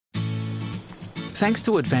Thanks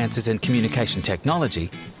to advances in communication technology,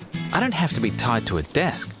 I don't have to be tied to a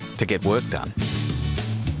desk to get work done.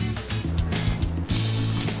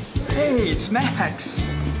 Hey, it's Max.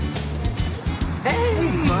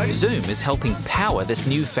 Hey, buddy. Zoom is helping power this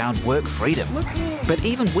newfound work freedom. But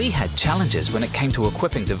even we had challenges when it came to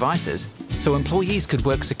equipping devices so employees could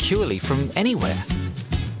work securely from anywhere.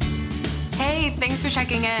 Hey, thanks for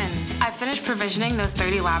checking in. I finished provisioning those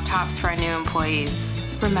 30 laptops for our new employees.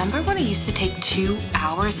 Remember when it used to take 2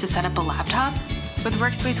 hours to set up a laptop? With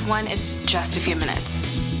Workspace ONE, it's just a few minutes.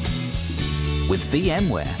 With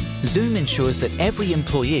VMware, Zoom ensures that every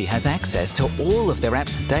employee has access to all of their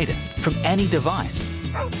apps and data from any device,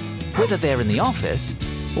 whether they're in the office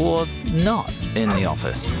or not in the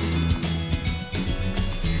office.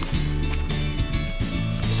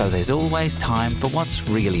 So there's always time for what's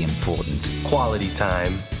really important. Quality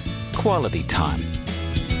time. Quality time.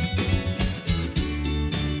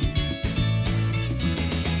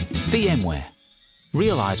 VMware.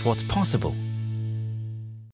 Realize what's possible